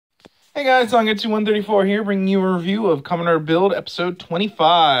Hey guys, Zangetsu 134 here, bringing you a review of Kamen Build episode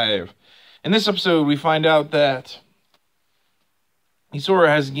 25. In this episode, we find out that Misora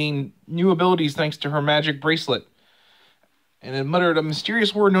has gained new abilities thanks to her magic bracelet, and it muttered a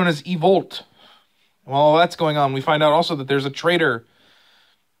mysterious word known as Evolt. While that's going on, we find out also that there's a traitor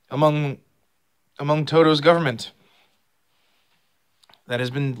among Toto's government that has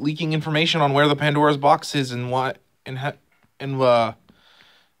been leaking information on where the Pandora's box is and what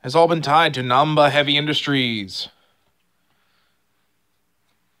has all been tied to Namba Heavy Industries.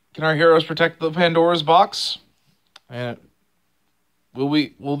 Can our heroes protect the Pandora's box? And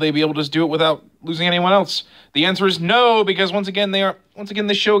will they be able to do it without losing anyone else? The answer is no, because once again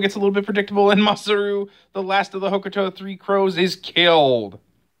the show gets a little bit predictable, and Masaru, the last of the Hokuto Three Crows, is killed.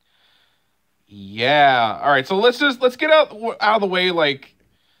 Yeah. All right. So let's get out of the way. Like,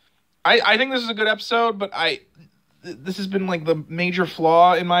 I think this is a good episode, but this has been like the major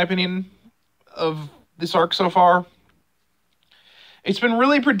flaw, in my opinion, of this arc so far. It's been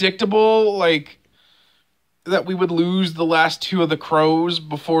really predictable, like, that we would lose the last two of the crows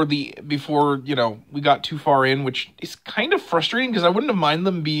before we got too far in, which is kind of frustrating because I wouldn't have minded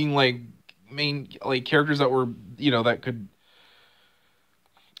them being like main like characters that were, that could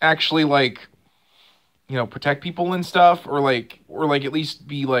actually protect people and stuff, or at least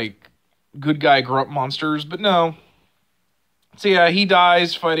be like good guy grunt monsters, but no. So yeah, he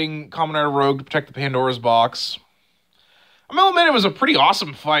dies fighting Kamen Rider Rogue to protect the Pandora's box. I'm gonna admit it was a pretty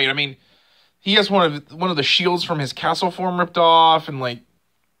awesome fight. I mean, he has one of the shields from his castle form ripped off, and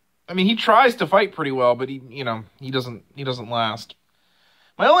he tries to fight pretty well, but he doesn't last.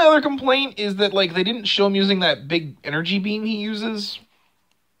 My only other complaint is that they didn't show him using that big energy beam he uses.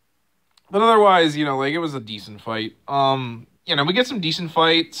 But otherwise, it was a decent fight. We get some decent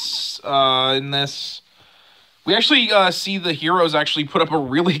fights in this. We actually see the heroes actually put up a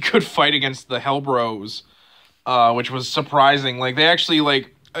really good fight against the Hellbros, which was surprising. They actually,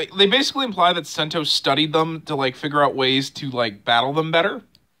 they basically imply that Sento studied them to, figure out ways to, battle them better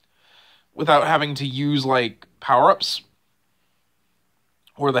without having to use, power-ups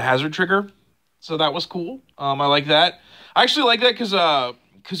or the hazard trigger. So that was cool. I like that. I actually like that because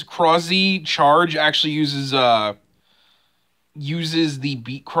Crossy Charge actually uses the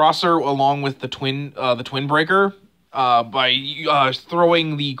Beat Crosser along with the Twin Breaker by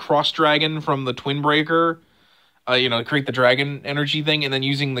throwing the Cross Dragon from the Twin Breaker, to create the dragon energy thing, and then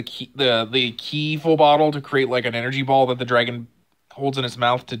using the key full bottle to create an energy ball that the dragon holds in its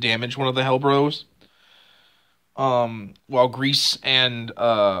mouth to damage one of the Hellbros. While Grease and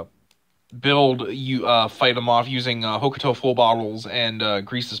Build fight them off using Hokuto full bottles and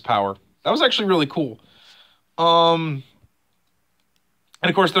Grease's power. That was actually really cool. And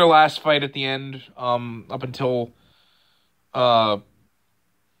of course, their last fight at the end, up until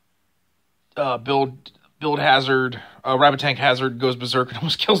Build Hazard, Rabbit Tank Hazard goes berserk and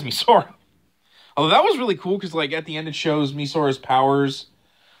almost kills Misora. Although that was really cool because at the end it shows Misora's powers.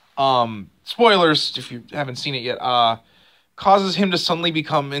 Spoilers if you haven't seen it yet. Causes him to suddenly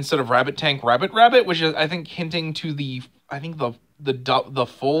become, instead of Rabbit Tank, Rabbit, which is, I think, hinting to the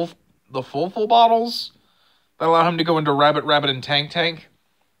full bottles that allow him to go into Rabbit, and Tank.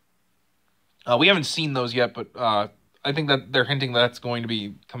 We haven't seen those yet, but I think that they're hinting that's going to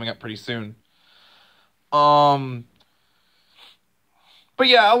be coming up pretty soon. But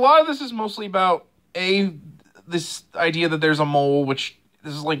yeah, a lot of this is mostly about this idea that there's a mole, which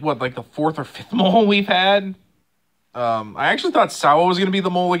this is the fourth or fifth mole we've had. I actually thought Sawa was going to be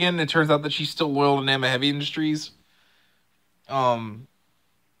the mole again, and it turns out that she's still loyal to Nama Heavy Industries. And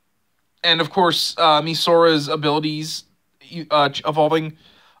of course, Misora's abilities evolving.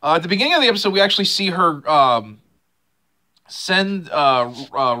 At the beginning of the episode, we actually see her send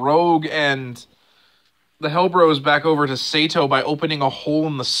Rogue and the Hellbros back over to Sato by opening a hole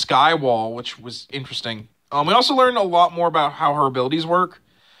in the sky wall, which was interesting. We also learned a lot more about how her abilities work.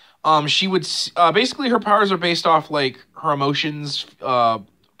 She would basically, her powers are based off her emotions,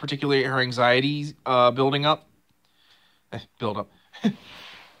 particularly her anxiety building up. Build up.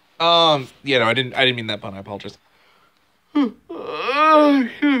 Yeah, no, I didn't mean that pun. I apologize. Sorry.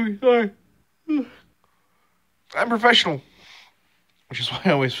 I'm professional, which is why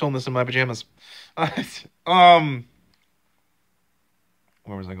I always film this in my pajamas. Where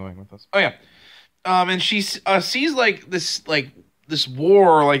was I going with this? Oh yeah. And she sees this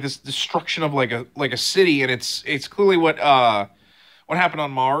war, this destruction of a city, and it's clearly what happened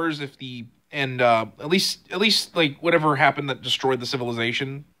on Mars, at least whatever happened that destroyed the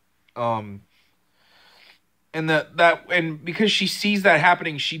civilization. And because she sees that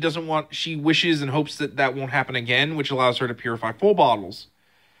happening, she wishes and hopes that won't happen again, which allows her to purify full bottles.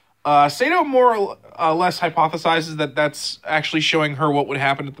 Sato more or less hypothesizes that that's actually showing her what would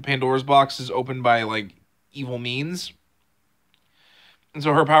happen if the Pandora's box is opened by like evil means, and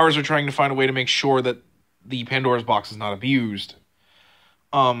so her powers are trying to find a way to make sure that the Pandora's box is not abused.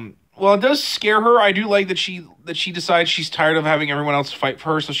 Well, it does scare her. I do like that she decides she's tired of having everyone else fight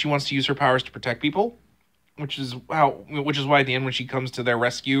for her, so she wants to use her powers to protect people, which is why at the end when she comes to their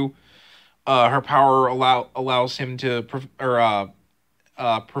rescue, her power allows him to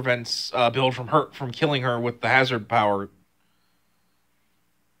prevents Bill from killing her with the hazard power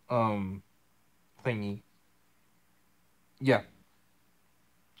thingy. Yeah.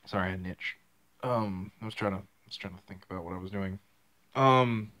 Sorry, I had an itch. I was trying to think about what I was doing.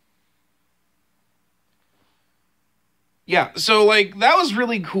 Yeah, so like that was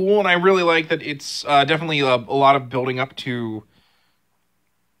really cool, and I really like that it's definitely a lot of building up to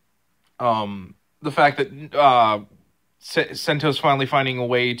the fact that Sento's finally finding a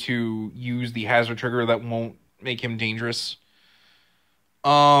way to use the hazard trigger that won't make him dangerous.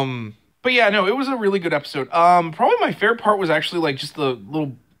 But yeah, no, it was a really good episode. Probably my favorite part was actually like just the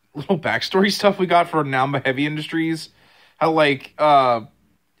little backstory stuff we got for Namba Heavy Industries. How like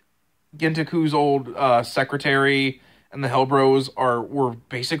Gentaku's old secretary and the Hellbros were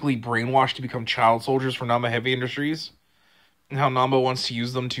basically brainwashed to become child soldiers for Namba Heavy Industries, and how Namba wants to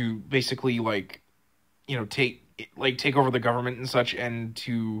use them to basically like, you know, take over the government and such, and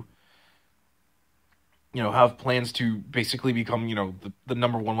to, you know, have plans to basically become, you know, the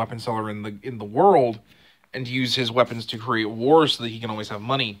number one weapon seller in the world, and to use his weapons to create wars so that he can always have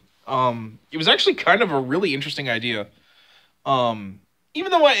money. It was actually kind of a really interesting idea. Even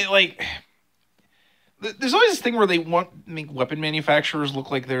though there's always this thing where they want to make weapon manufacturers look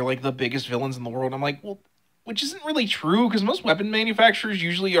like they're like the biggest villains in the world. I'm like, well, which isn't really true, because most weapon manufacturers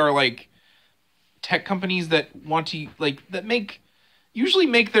usually are like tech companies that want to usually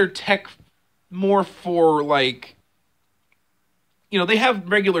make their tech more for like, you know, they have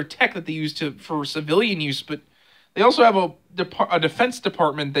regular tech that they use for civilian use, but they also have a defense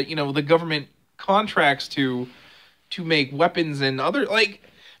department that, you know, the government contracts to make weapons and other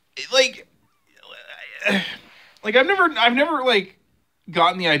I've never like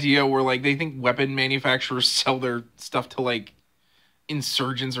gotten the idea where like they think weapon manufacturers sell their stuff to like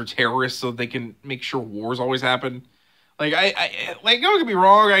insurgents or terrorists so they can make sure wars always happen. Like I like, don't get me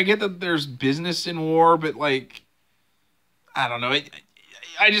wrong, I get that there's business in war, but like I don't know.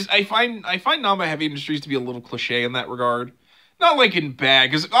 I find Namba Heavy Industries to be a little cliche in that regard. Not like in bad,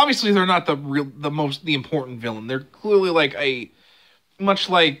 because obviously they're not the important villain. They're clearly like much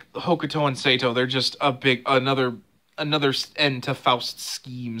like Hokuto and Sato, they're just another end to Faust's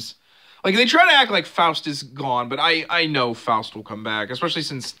schemes. Like they try to act like Faust is gone, but I know Faust will come back, especially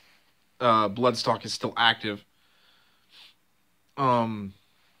since Bloodstock is still active. But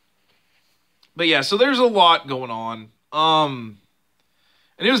yeah, so there's a lot going on. And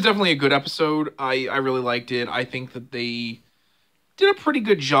it was definitely a good episode. I really liked it. I think that they did a pretty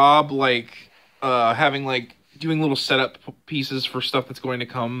good job, like having like doing little setup pieces for stuff that's going to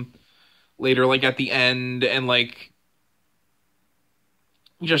come later, like at the end, and like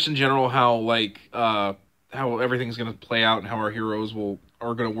just in general how like how everything's going to play out and how our heroes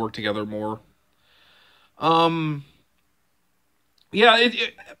are going to work together more. Yeah,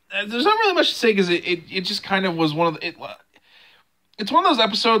 there's not really much to say, because it just kind of was it's one of those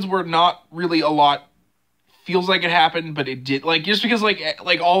episodes where not really a lot feels like it happened, but it did, like, just because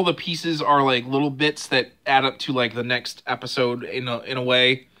like all the pieces are like little bits that add up to like the next episode in a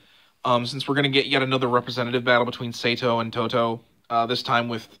way. Since we're gonna get yet another representative battle between Sato and Toto, this time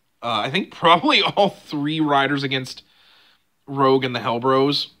with I think probably all three riders against Rogue and the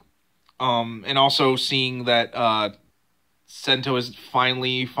Hellbros, and also seeing that Sento is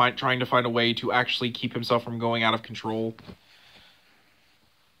finally trying to find a way to actually keep himself from going out of control.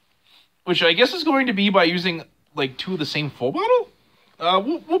 Which I guess is going to be by using like two of the same full bottle.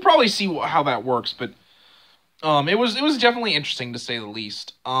 We'll probably see how that works, but it was definitely interesting to say the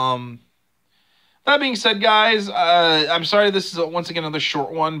least. That being said, guys, I'm sorry this is once again another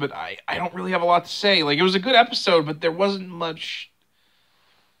short one, but I don't really have a lot to say. Like, it was a good episode, but there wasn't much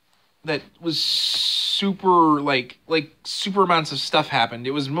that was super like super amounts of stuff happened.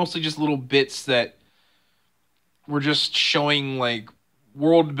 It was mostly just little bits that were just showing like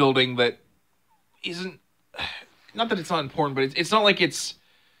world building that isn't, not that it's not important, but it's not like it's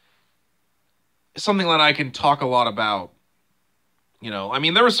something that I can talk a lot about. You know, I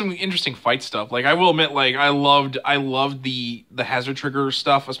mean, there was some interesting fight stuff. Like, I will admit, like, I loved the hazard trigger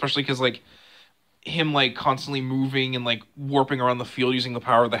stuff, especially because like him like constantly moving and like warping around the field using the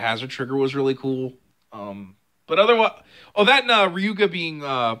power of the hazard trigger was really cool. But otherwise, that and Ryuga being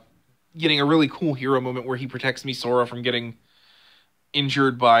getting a really cool hero moment where he protects Misora from getting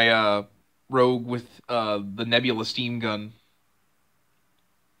injured by Rogue with the Nebula steam gun.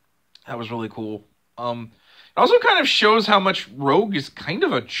 That was really cool. It also kind of shows how much Rogue is kind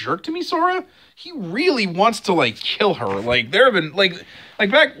of a jerk to Misora. He really wants to like kill her. Like there have been like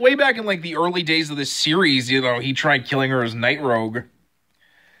way back in like the early days of this series, you know, he tried killing her as Night Rogue.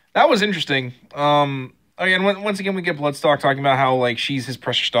 That was interesting. Again, once again, we get Bloodstock talking about how like she's his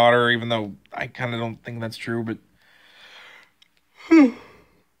precious daughter, even though I kind of don't think that's true. But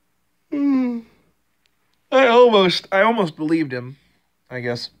I almost believed him, I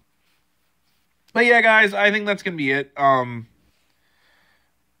guess. But yeah, guys, I think that's gonna be it.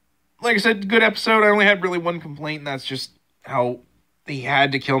 Like I said, good episode. I only had really one complaint, and that's just how they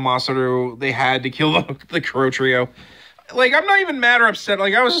had to kill Masaru. They had to kill the Kuro trio. Like, I'm not even mad or upset.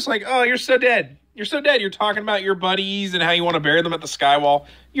 Like, I was just like, oh, you're so dead. You're so dead. You're talking about your buddies and how you want to bury them at the Skywall.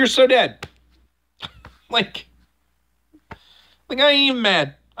 You're so dead. like I ain't even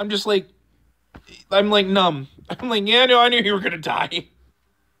mad. I'm just like, I'm like numb. I'm like, yeah, no, I knew you were gonna die.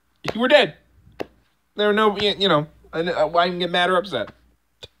 You were dead. There were no, you know, I can get mad or upset.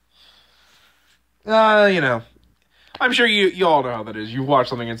 You know, I'm sure you all know how that is. You watch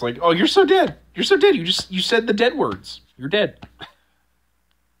something, and it's like, oh, you're so dead. You're so dead. You said the dead words. You're dead.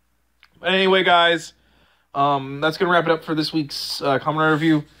 But anyway, guys, that's gonna wrap it up for this week's Kamen Rider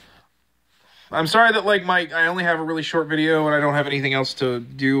review. I'm sorry that like I only have a really short video and I don't have anything else to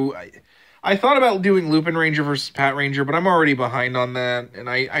do. I thought about doing Lupin Ranger versus Pat Ranger, but I'm already behind on that, and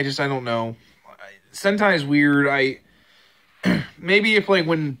I don't know. Sentai is weird. Maybe if like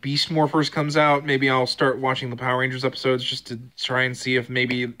when Beast Morphers comes out, maybe I'll start watching the Power Rangers episodes just to try and see if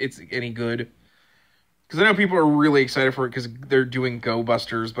maybe it's any good. Because I know people are really excited for it because they're doing Go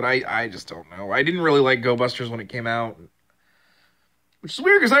Busters, but I just don't know. I didn't really like Go Busters when it came out, which is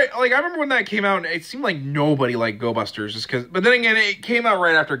weird because I remember when that came out, and it seemed like nobody liked Go Busters just because. But then again, it came out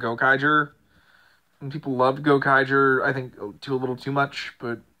right after Go Kaiger, and people loved Go Kaiger. I think a little too much,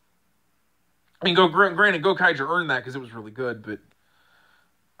 but. I mean, granted, Go Kaiger earned that because it was really good, but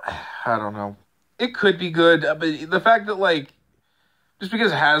I don't know. It could be good, but the fact that, like, just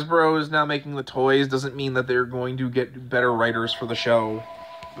because Hasbro is now making the toys doesn't mean that they're going to get better writers for the show.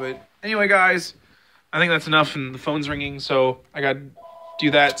 But anyway, guys, I think that's enough, and the phone's ringing, so I got to do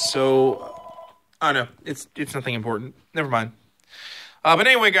that, so I don't know. It's nothing important. Never mind. But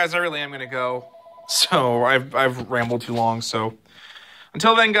anyway, guys, I really am going to go. So I've rambled too long, so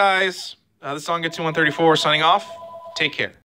until then, guys... this is Zangetsu 134 signing off. Take care.